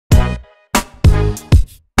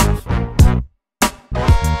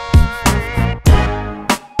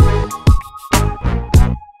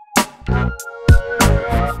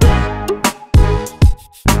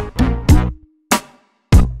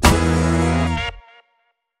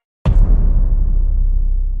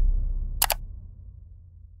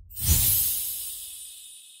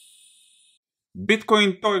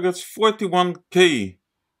Bitcoin targets 41k.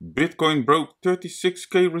 Bitcoin broke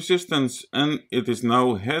 36k resistance and it is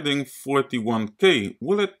now heading 41k.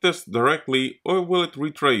 Will it test directly or will it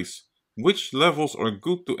retrace? Which levels are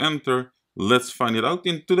good to enter? Let's find it out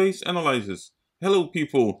in today's analysis. Hello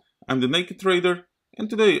people, I'm the Naked Trader and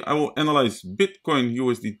today I will analyze Bitcoin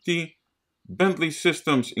USDT, BENTLEY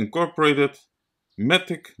Systems Incorporated,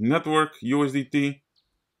 MATIC Network USDT,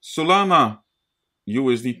 Solana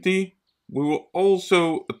USDT. We will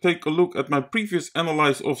also take a look at my previous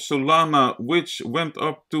analysis of Solana, which went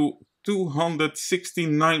up to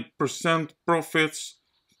 269% profits.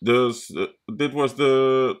 That was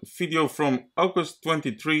the video from August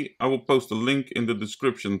 23. I will post a link in the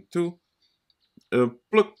description too.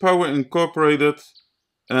 Plug Power Incorporated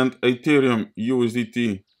and ETHEREUM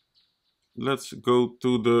USDT. Let's go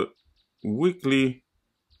to the weekly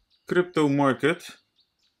crypto market.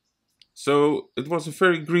 So it was a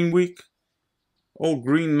very green week. All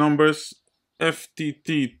green numbers.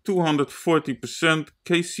 FTT 240%,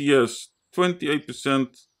 KCS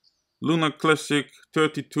 28%, Luna Classic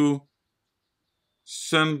 32%,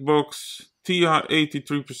 Sandbox TIA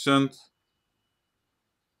 83%.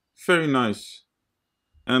 Very nice.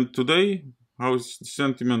 And today, how is the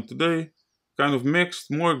sentiment today? Kind of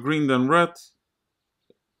mixed, more green than red.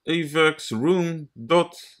 AVAX, Room,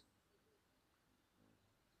 DOT,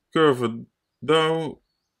 Curve, DAO,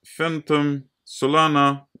 Phantom,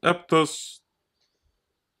 Solana, Aptos.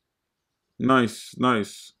 Nice,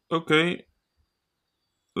 nice. Okay.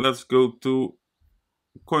 Let's go to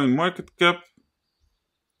coin market cap.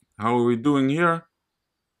 How are we doing here?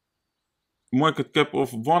 Market cap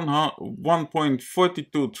of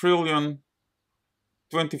 1.42 trillion.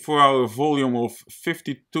 24-hour volume of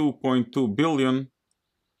 52.2 billion.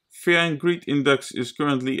 Fear and Greed Index is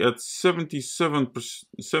currently at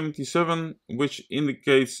 77, which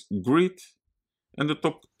indicates greed. And the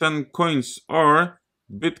top 10 coins are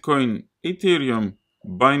Bitcoin, Ethereum,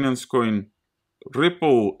 Binance Coin,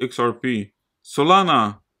 Ripple XRP,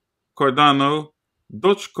 Solana, Cardano,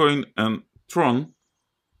 Dogecoin and Tron.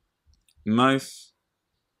 Nice.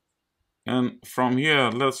 And from here,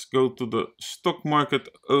 let's go to the stock market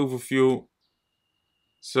overview.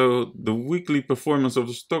 So the weekly performance of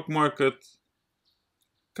the stock market,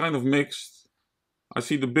 kind of mixed. I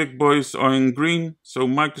see the big boys are in green. So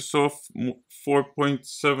Microsoft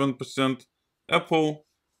 4.7%, Apple,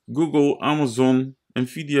 Google, Amazon,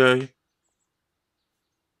 Nvidia,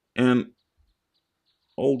 and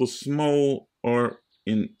all the small are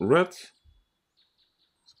in red.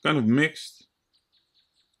 It's kind of mixed.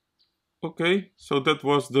 Okay, so that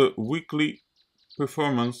was the weekly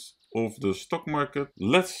performance of the stock market.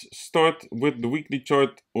 Let's start with the weekly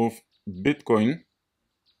chart of Bitcoin.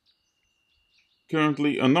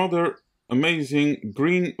 Currently another amazing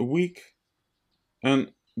green week,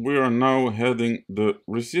 and we are now heading the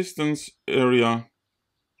resistance area,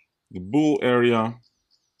 the bull area.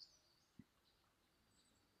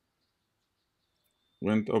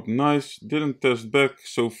 Went up nice, didn't test back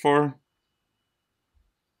so far.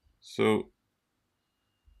 So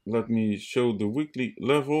let me show the weekly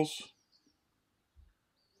levels.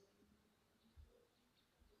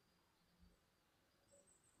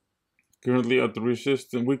 Currently at the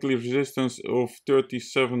weekly resistance of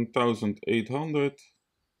 37,800.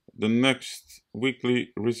 The next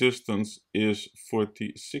weekly resistance is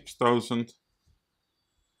 46,000.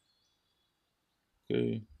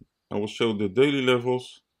 Okay, I will show the daily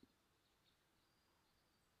levels.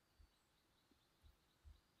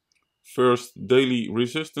 First daily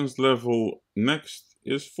resistance level next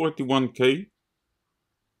is 41k.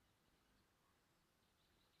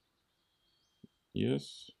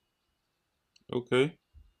 Yes. Okay.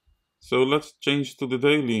 So let's change to the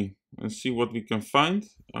daily and see what we can find.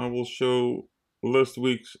 I will show last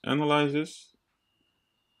week's analysis.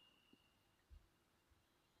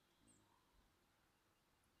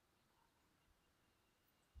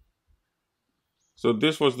 So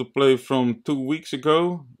this was the play from 2 weeks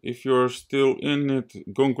ago. If you're still in it,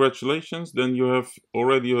 congratulations. Then you have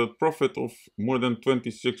already a profit of more than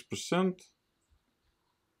 26%.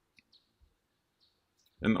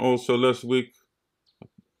 And also last week,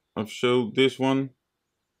 I've showed this one,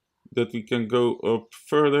 that we can go up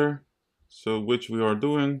further. So which we are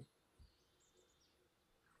doing.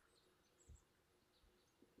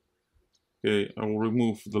 Okay, I will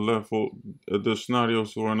remove the level, the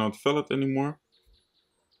scenarios who are not valid anymore.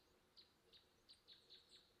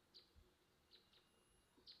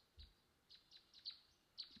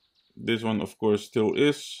 This one, of course, still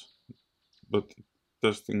is, but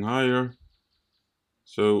testing higher.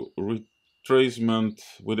 So retracement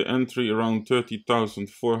with the entry around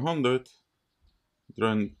 30,400.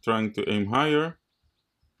 trying to aim higher.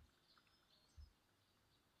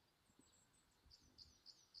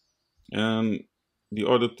 And the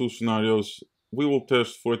other two scenarios, we will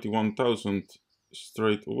test 41,000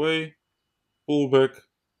 straight away, pullback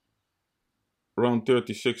around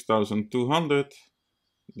 36,200,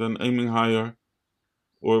 then aiming higher,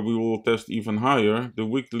 or we will test even higher, the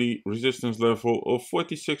weekly resistance level of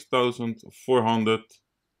 46,400,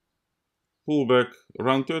 pullback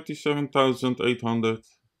around 37,800,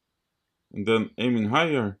 and then aiming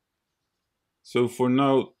higher. So for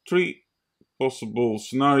now, 3 possible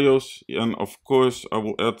scenarios, and of course I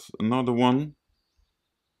will add another one.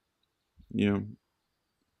 Yeah.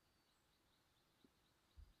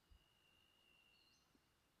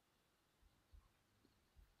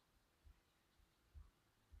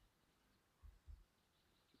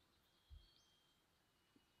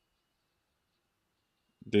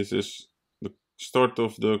 This is the start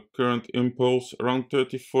of the current impulse around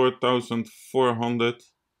 34,400.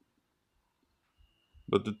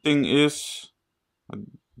 But the thing is, I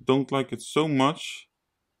don't like it so much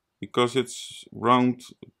because it's round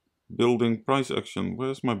building price action.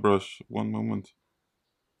 Where's my brush? One moment.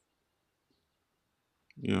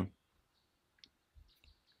 Yeah.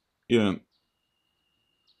 Yeah.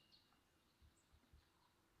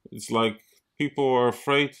 It's like people are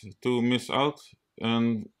afraid to miss out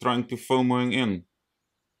and trying to FOMOing in.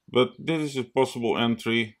 But this is a possible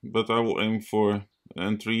entry, but I will aim for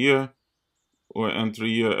entry here or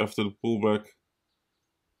entry here after the pullback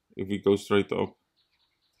if we go straight up.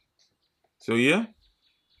 So yeah,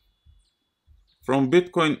 from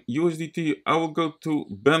Bitcoin USDT, I will go to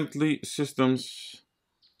Bentley Systems,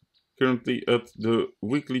 currently at the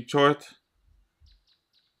weekly chart.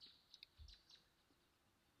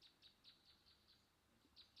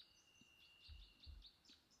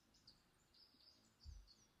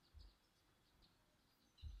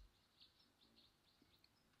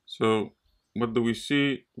 So what do we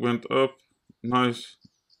see? Went up, nice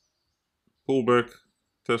pullback,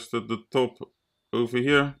 tested the top over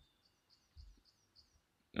here,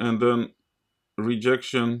 and then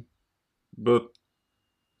rejection, but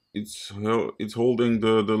it's holding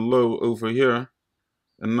the low over here.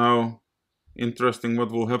 And now, interesting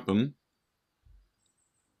what will happen.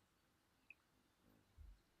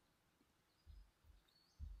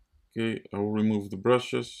 Okay, I will remove the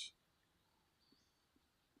brushes.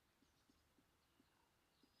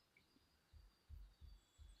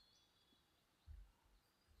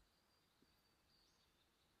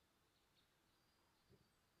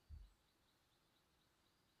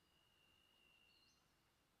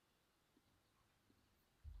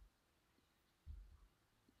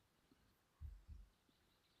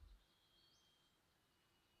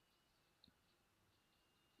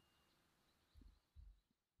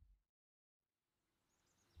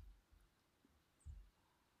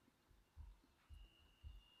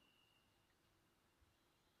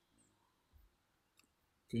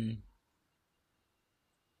 Okay.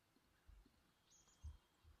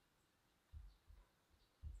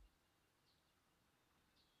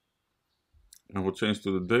 I will change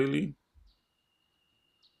to the daily.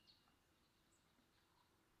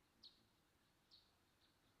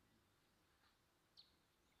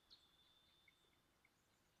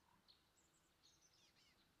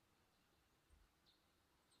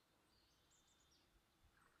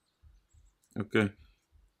 Okay.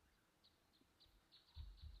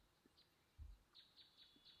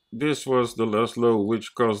 This was the last low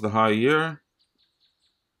which caused the high here.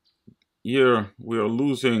 Here we are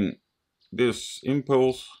losing this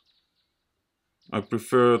impulse. I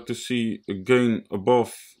prefer to see a gain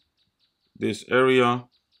above this area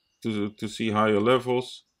to see higher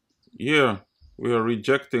levels. Here we are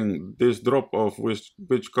rejecting this drop off which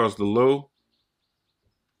caused the low.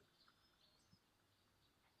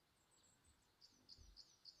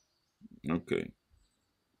 Okay,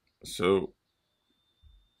 so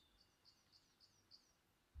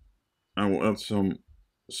I will add some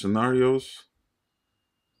scenarios.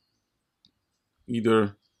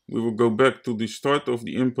 Either we will go back to the start of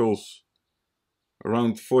the impulse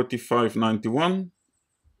around 45.91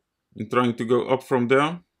 and trying to go up from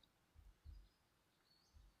there,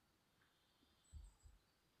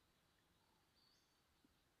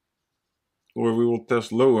 or we will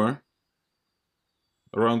test lower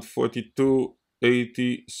around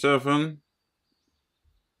 42.87,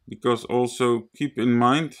 because also keep in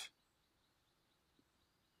mind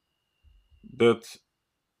that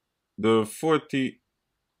the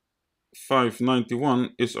 45.91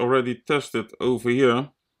 is already tested over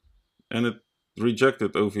here and it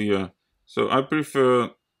rejected over here. So I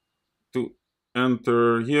prefer to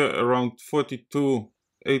enter here around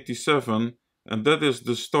 42.87, and that is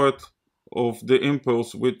the start of the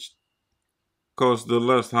impulse which caused the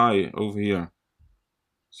last high over here.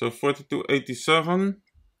 So 42.87,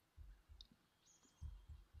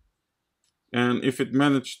 and if it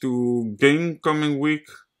managed to gain coming week,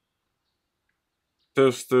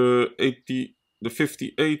 there's the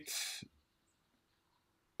 58,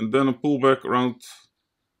 and then a pullback around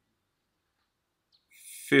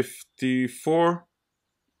 54,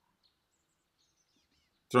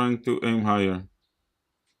 trying to aim higher.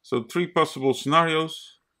 So 3 possible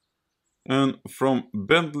scenarios, and from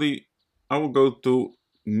Bentley I will go to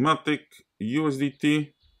MATIC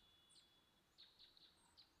USDT.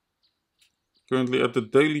 Currently at the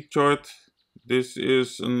daily chart. This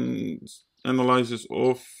is an analysis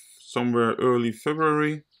of somewhere early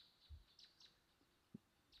February.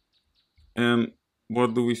 And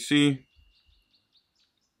what do we see?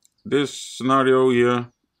 This scenario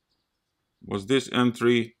here was this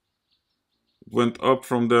entry. It went up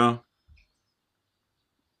from there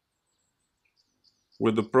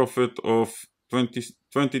with a profit of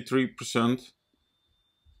 23%.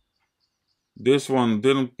 This one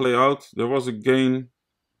didn't play out. There was a gain,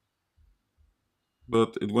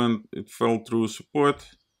 but it fell through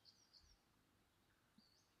support.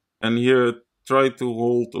 And here it tried to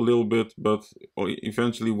hold a little bit, but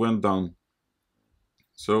eventually went down.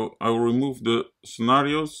 So I will remove the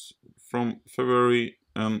scenarios from February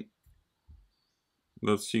and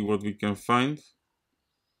let's see what we can find.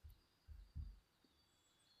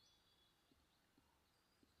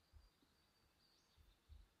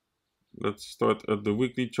 Let's start at the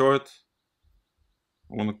weekly chart.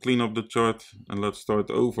 I want to clean up the chart and let's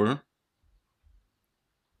start over.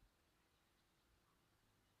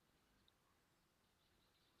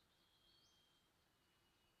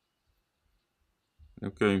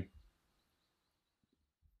 Okay.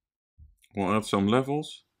 We'll add some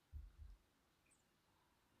levels.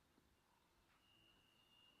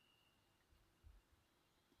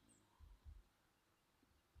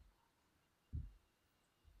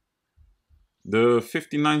 The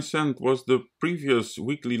 59 cent was the previous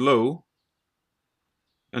weekly low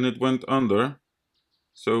and it went under.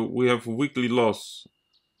 So we have a weekly loss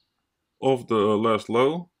of the last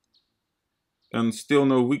low and still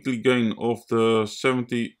no weekly gain of the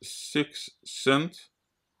 76 cent.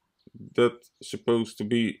 That's supposed to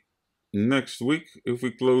be next week if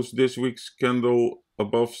we close this week's candle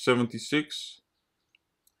above 76.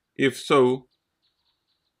 If so,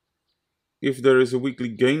 if there is a weekly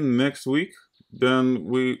gain next week, then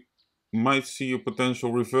we might see a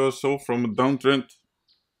potential reversal from a downtrend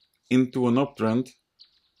into an uptrend.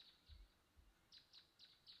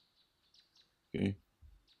 Okay.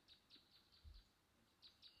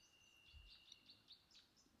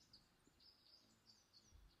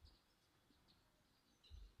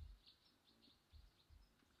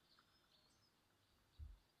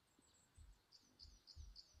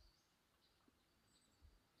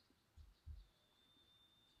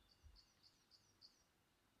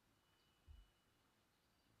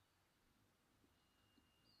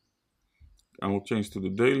 I will change to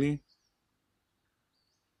the daily.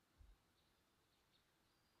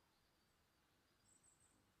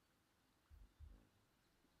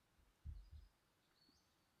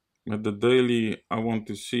 At the daily, I want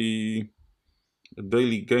to see a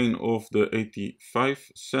daily gain of the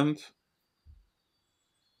 85 cent.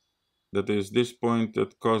 That is this point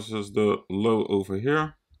that causes the low over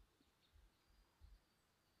here.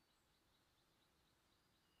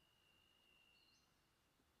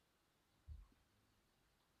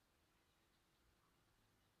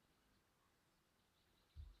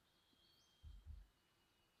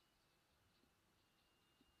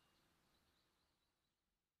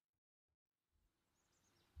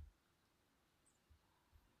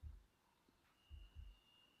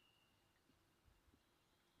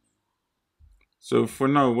 So for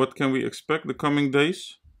now, what can we expect the coming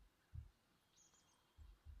days?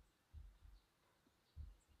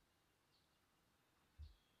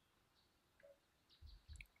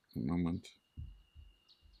 A moment.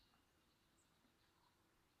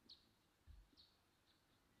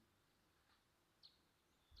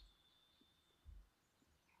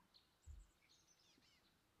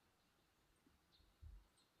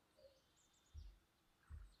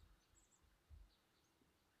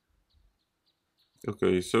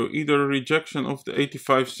 Okay, so either a rejection of the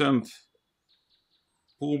 85 cent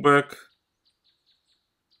pullback,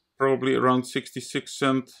 probably around 66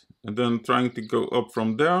 cent, and then trying to go up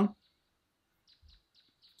from there.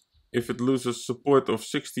 If it loses support of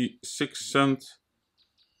 66 cent,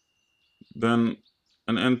 then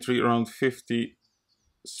an entry around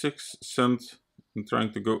 56 cents and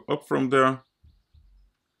trying to go up from there.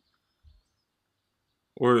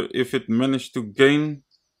 Or if it managed to gain,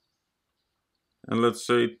 and let's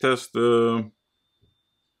say test the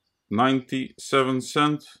 97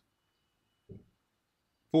 cent,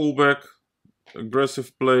 pullback,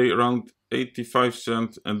 aggressive play around 85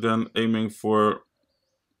 cents, and then aiming for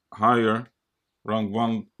higher around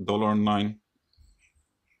 $1.09.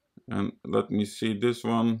 And let me see this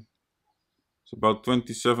one. It's about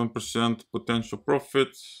 27% potential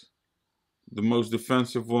profits. The most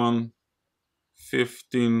defensive one,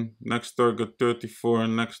 15, next target 34,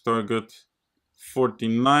 next target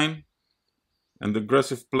 49. And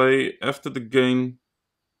aggressive play after the gain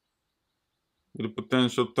with a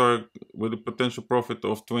potential target with a potential profit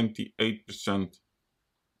of 28%.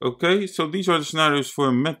 Okay, so these are the scenarios for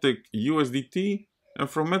MATIC USDT, and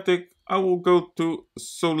from MATIC I will go to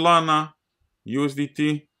Solana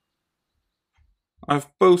USDT. I've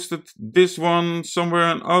posted this one somewhere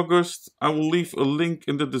in August. I will leave a link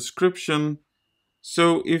in the description.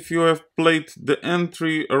 So if you have played the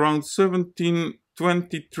entry around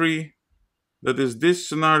 1723, that is this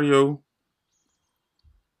scenario,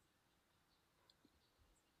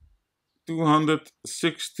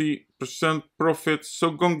 260% profit.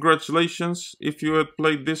 So congratulations if you had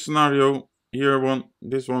played this scenario.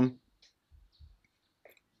 This one.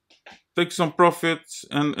 Take some profits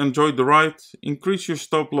and enjoy the ride. Increase your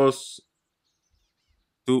stop loss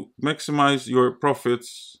to maximize your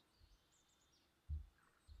profits.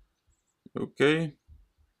 Okay.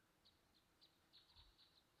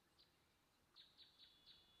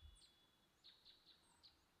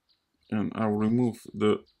 And I'll remove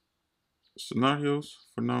the scenarios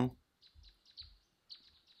for now.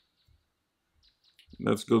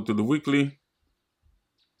 Let's go to the weekly.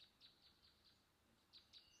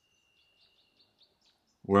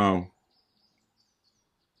 Wow.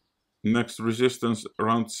 Next resistance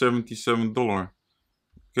around $77.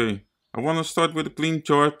 Okay. I want to start with a clean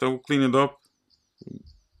chart. I will clean it up.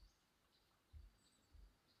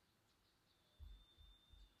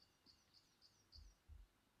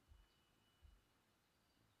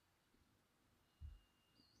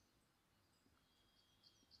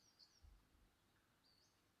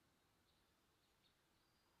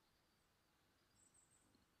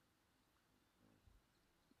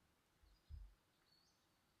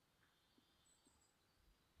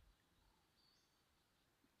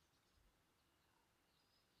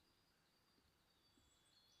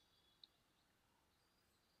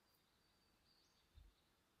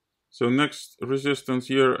 So next resistance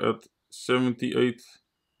here at 78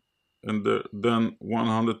 and then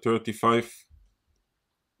 135.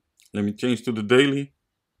 Let me change to the daily.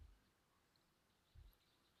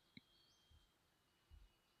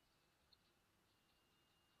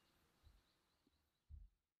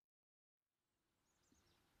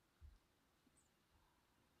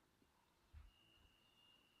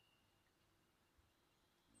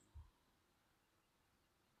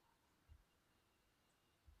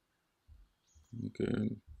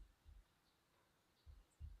 Okay.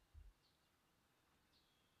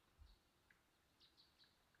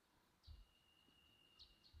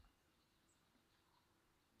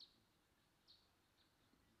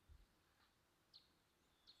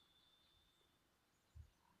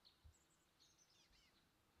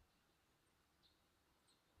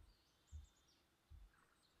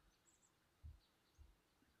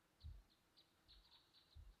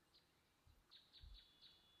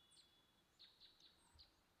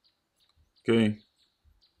 Okay.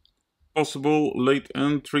 Possible late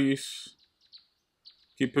entries.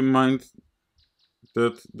 Keep in mind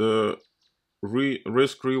that the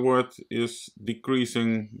risk reward is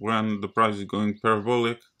decreasing when the price is going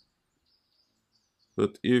parabolic.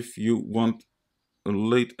 But if you want a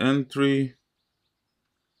late entry,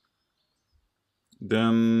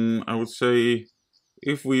 then I would say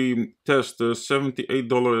if we test the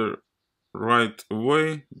 $78 right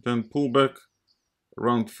away, then pull back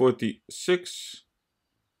around 46,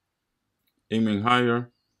 aiming higher.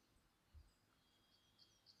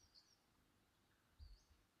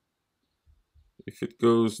 If it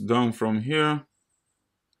goes down from here,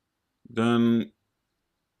 then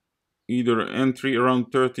either entry around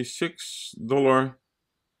 $36,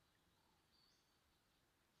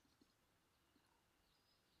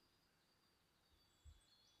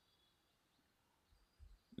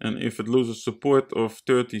 and if it loses support of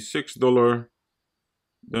 $36,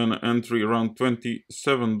 then entry around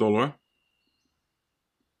 $27.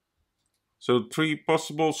 So 3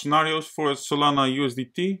 possible scenarios for Solana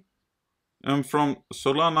USDT. And from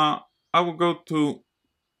Solana, I will go to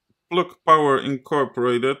Plug Power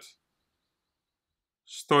Incorporated,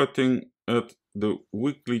 starting at the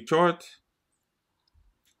weekly chart.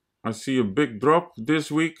 I see a big drop this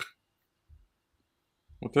week.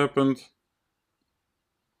 What happened?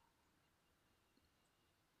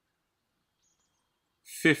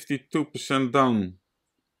 %52 down.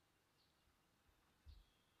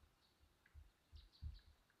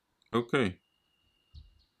 Okay.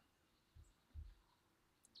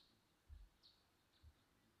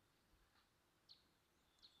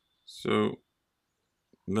 So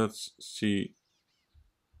let's see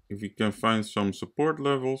if we can find some support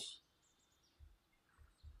levels.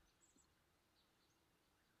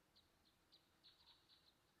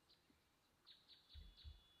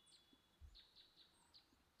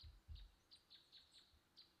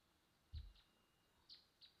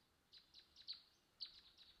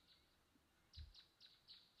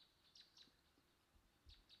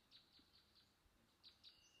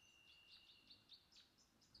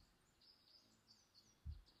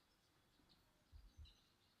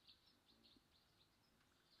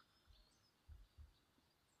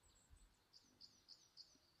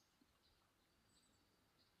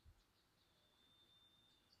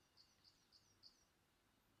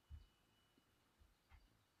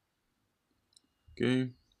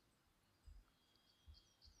 Okay.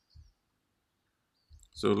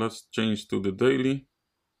 So let's change to the daily.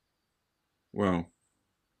 Wow.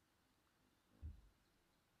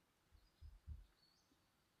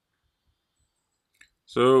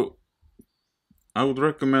 So I would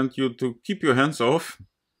recommend you to keep your hands off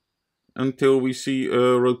until we see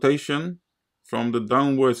a rotation from the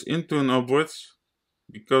downwards into an upwards,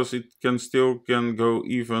 because it can go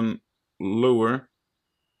even lower,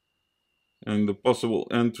 and the possible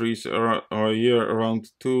entries are here around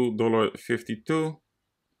 $2.52,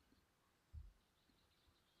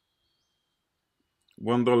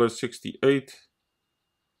 $1.68,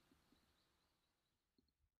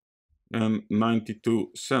 and 92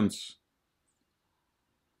 cents.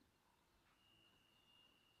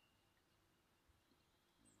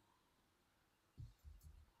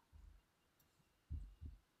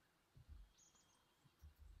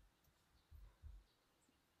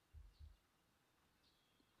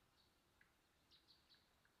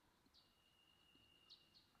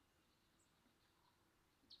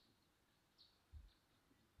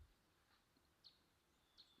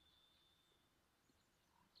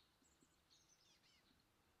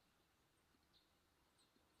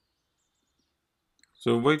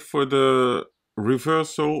 So wait for the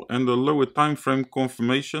reversal and the lower time frame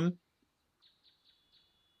confirmation.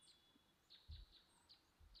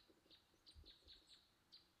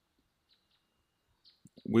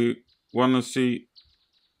 We want to see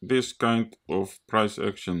this kind of price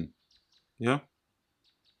action. Yeah.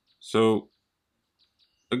 So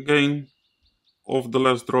again, of the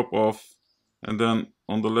last drop off, and then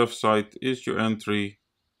on the left side is your entry.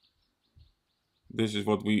 This is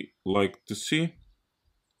what we like to see.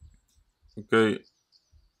 Okay.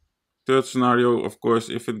 Third scenario, of course,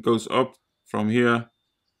 if it goes up from here,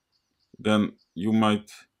 then you might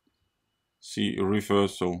see a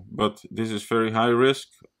reversal, but this is very high risk.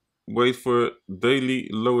 Wait for daily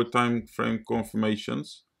lower time frame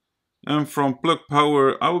confirmations. And from Plug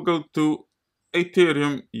Power, I will go to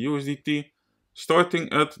Ethereum USDT, starting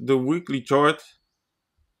at the weekly chart.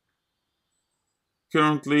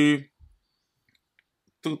 Currently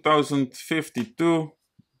 2052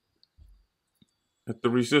 at the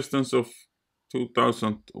resistance of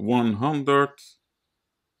 2100.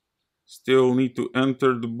 Still need to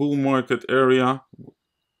enter the bull market area.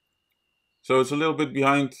 So it's a little bit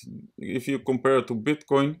behind if you compare it to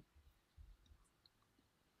Bitcoin.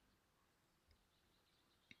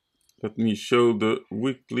 Let me show the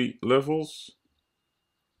weekly levels.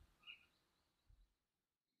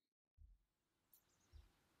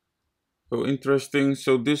 Oh, interesting.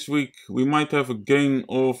 So this week we might have a gain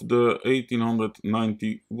of the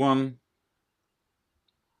 1891.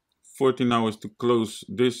 14 hours to close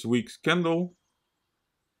this week's candle.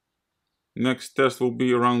 Next test will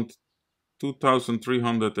be around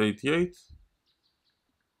 2388.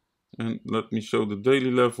 And let me show the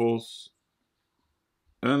daily levels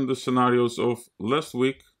and the scenarios of last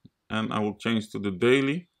week, and I will change to the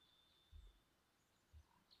daily.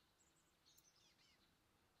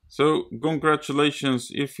 So congratulations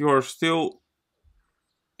if you are still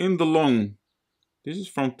in the long. This is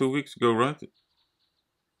from 2 weeks ago, right?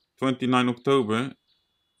 29 October.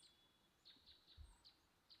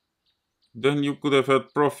 Then you could have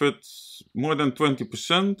had profits more than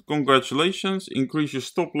 20%. Congratulations. Increase your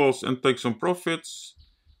stop loss and take some profits.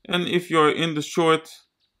 And if you are in the short,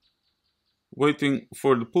 waiting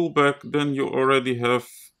for the pullback, then you already have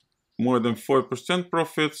more than 4%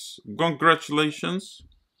 profits. Congratulations.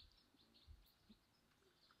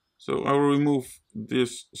 So I will remove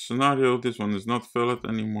this scenario. This one is not valid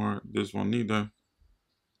anymore. This one neither.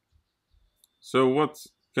 So what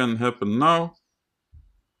can happen now?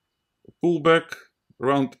 Pullback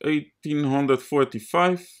around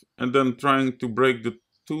 1845 and then trying to break the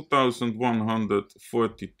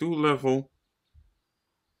 2142 level.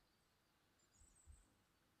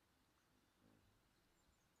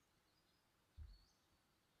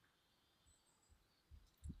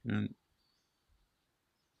 And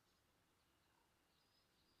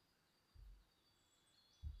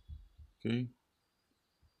okay.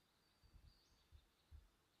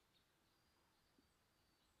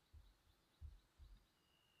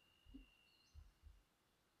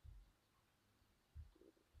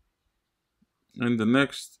 And the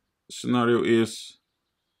next scenario is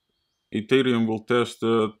Ethereum will test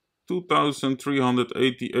the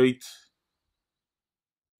 2388,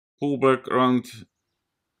 pullback around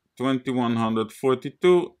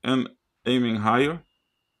 2142 and aiming higher.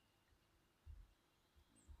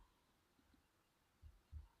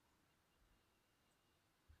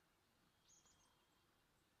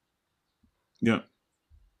 Yeah.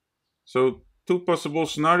 So two possible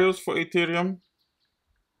scenarios for Ethereum.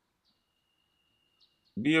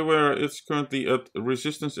 Be aware it's currently at a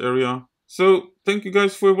resistance area. So thank you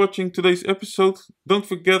guys for watching today's episode. Don't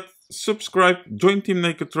forget, subscribe, join Team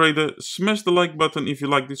NakedTrader, smash the like button if you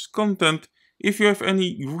like this content. If you have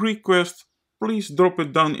any requests, please drop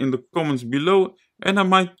it down in the comments below and I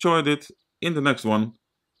might join it in the next one.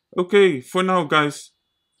 Okay, for now guys,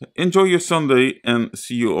 enjoy your Sunday and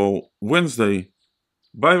see you all Wednesday.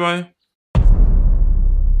 Bye bye.